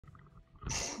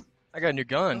I got a new Oh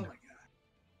gun. my god.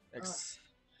 Oh, X.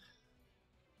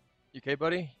 You okay,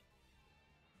 buddy?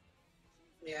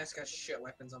 yeah, I just got shit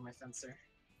weapons on my fencer.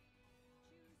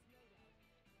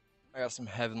 I got some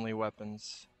heavenly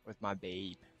weapons with my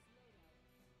babe.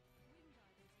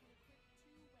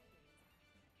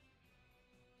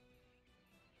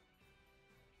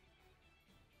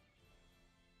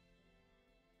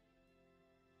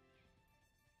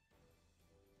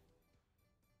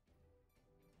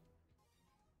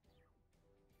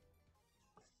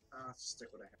 I'll just stick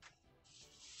what I have.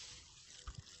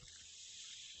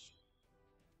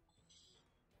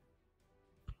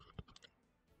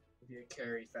 Be a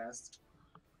carry fest.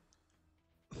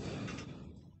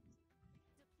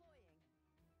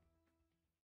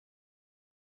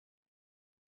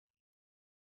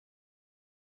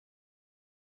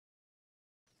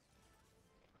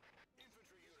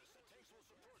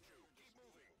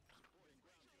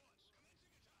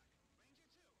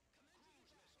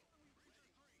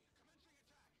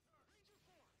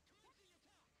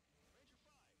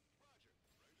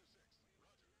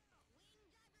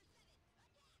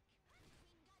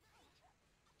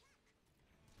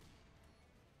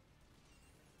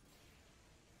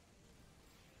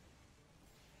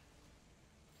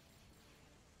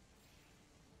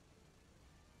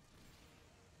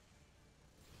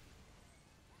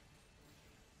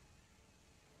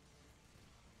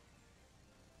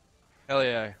 Hell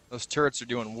yeah, those turrets are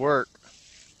doing work.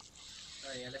 Oh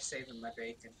yeah, they're saving my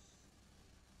bacon.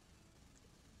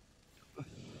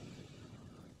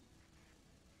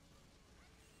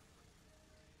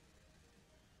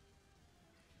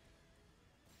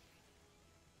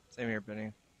 Same here,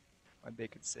 Benny. My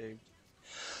bacon's saved.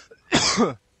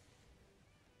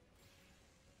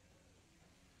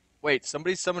 Wait,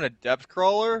 somebody summoned a depth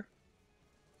crawler?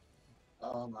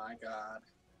 Oh my god.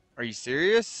 Are you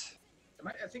serious?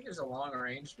 I think there's a long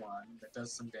range one that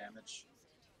does some damage.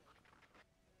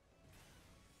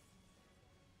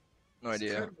 No This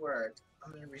idea. could work.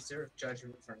 I'm gonna reserve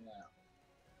judgment for now.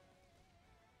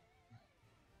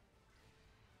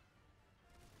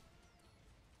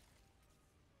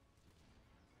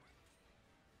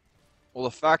 Well,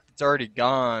 the fact it's already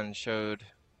gone showed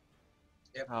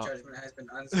Yep, how. judgment has been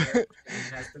unserved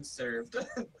and has been served.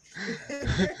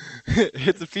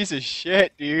 It's a piece of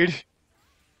shit, dude.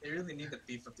 They really need to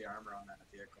beef up the armor on that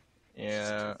vehicle. It's just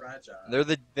too Yeah, fragile.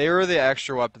 they were the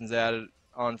extra weapons added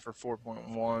on for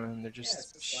 4.1, and they're Yeah, just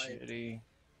it's just like shitty.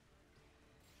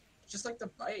 just like the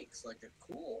bikes. Like they're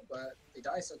cool, but they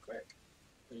die so quick.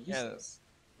 They're Yeah, useless.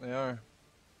 they are.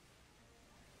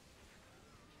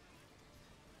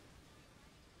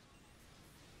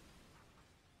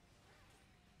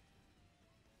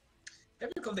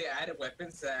 That'd be cool if they added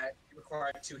weapons that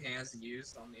require two hands to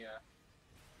use on the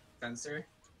fencer,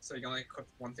 so you can only equip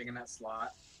one thing in that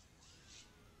slot.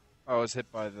 I was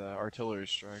hit by the artillery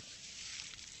strike.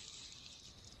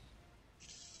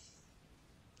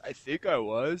 I think I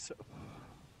was.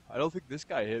 I don't think this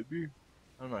guy hit me.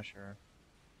 I'm not sure.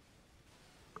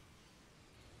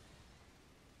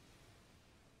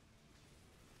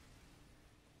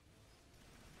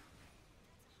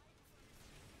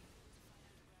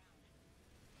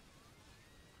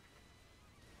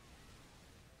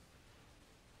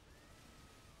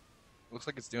 Looks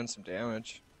like it's doing some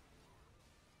damage.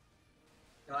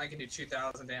 You know, I can do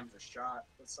 2,000 damage a shot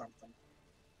with something.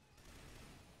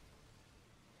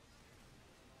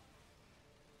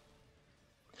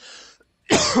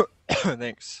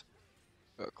 Thanks.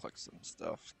 Go collect some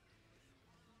stuff.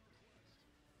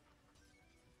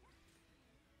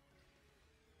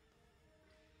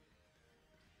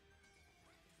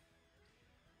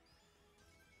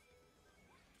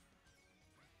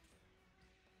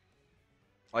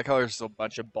 I like how there's a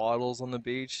bunch of bottles on the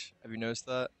beach. Have you noticed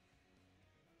that?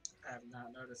 I have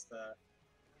not noticed that.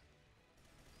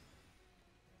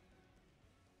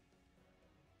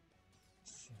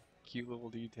 Cute little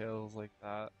details like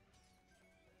that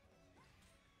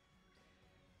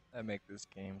that make this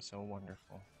game so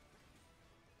wonderful.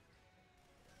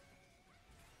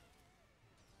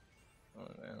 Oh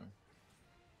man,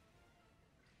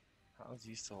 how is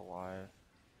he still alive?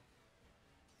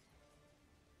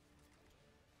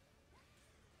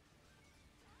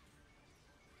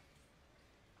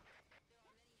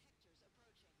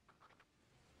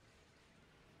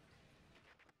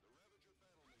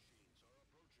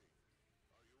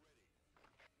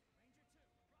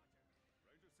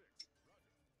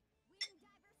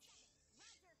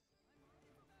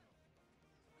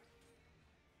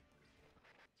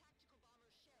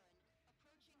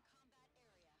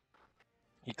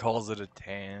 He calls it a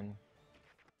tan.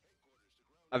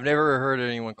 I've never heard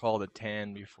anyone call it a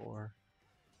tan before.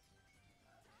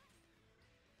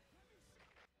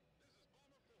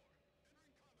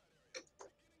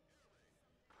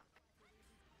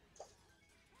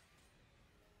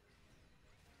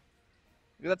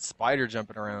 Look at that spider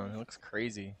jumping around. It looks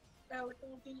crazy.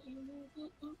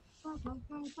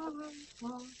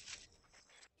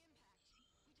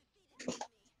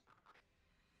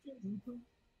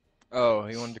 Oh,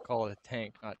 he wanted to call it a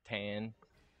tank, not tan.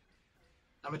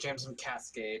 I'm gonna jam some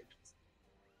Cascade.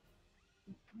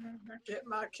 Get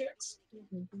my kicks.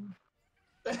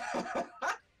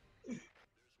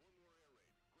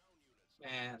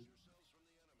 Man,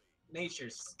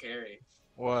 nature's scary.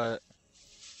 What?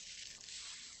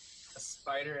 A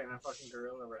spider and a fucking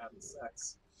gorilla were having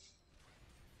sex.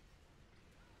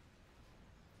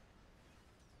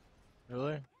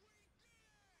 Really?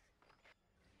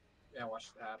 Yeah,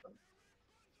 watch it happen.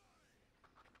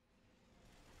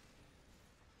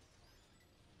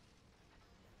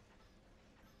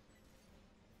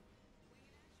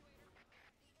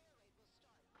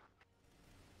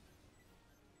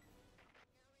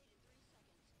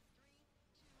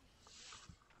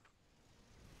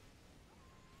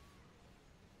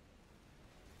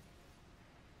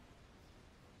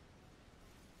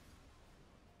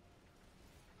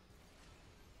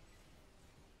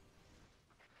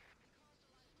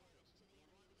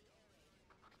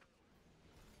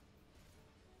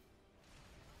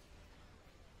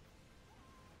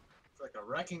 It's like a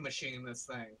wrecking machine, this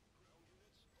thing.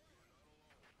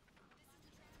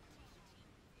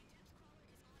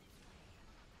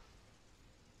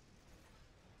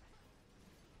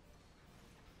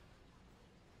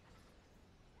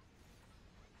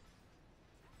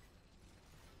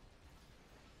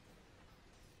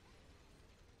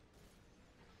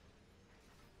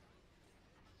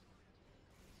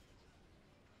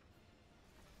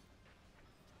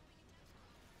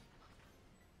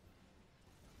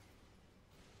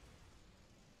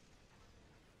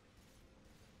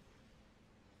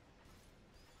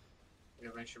 We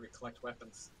gotta make sure we collect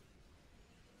weapons.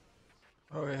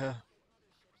 Oh yeah.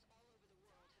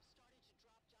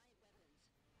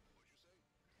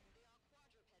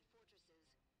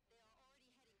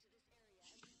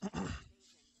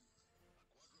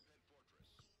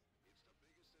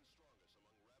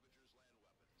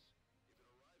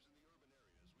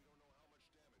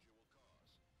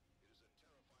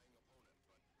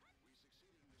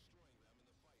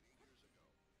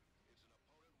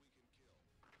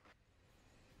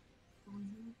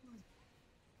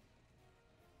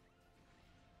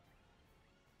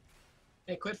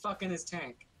 Hey, quit fucking his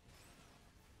tank.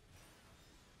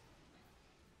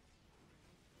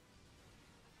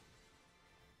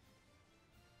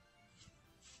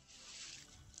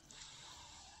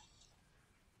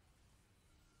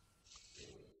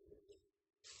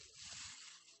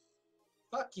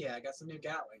 Fuck yeah, I got some new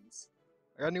Gatlings.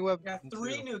 I got a new I weapon got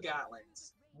 3 too. new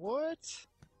Gatlings. What?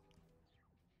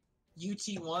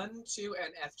 UT1, 2,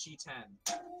 and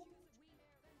FG10.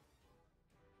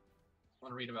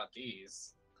 Want to read about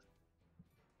these?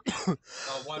 Oh,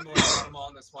 one more. Got them all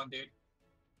in this one, dude.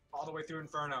 All the way through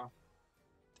Inferno.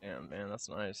 Damn, man, that's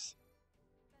nice.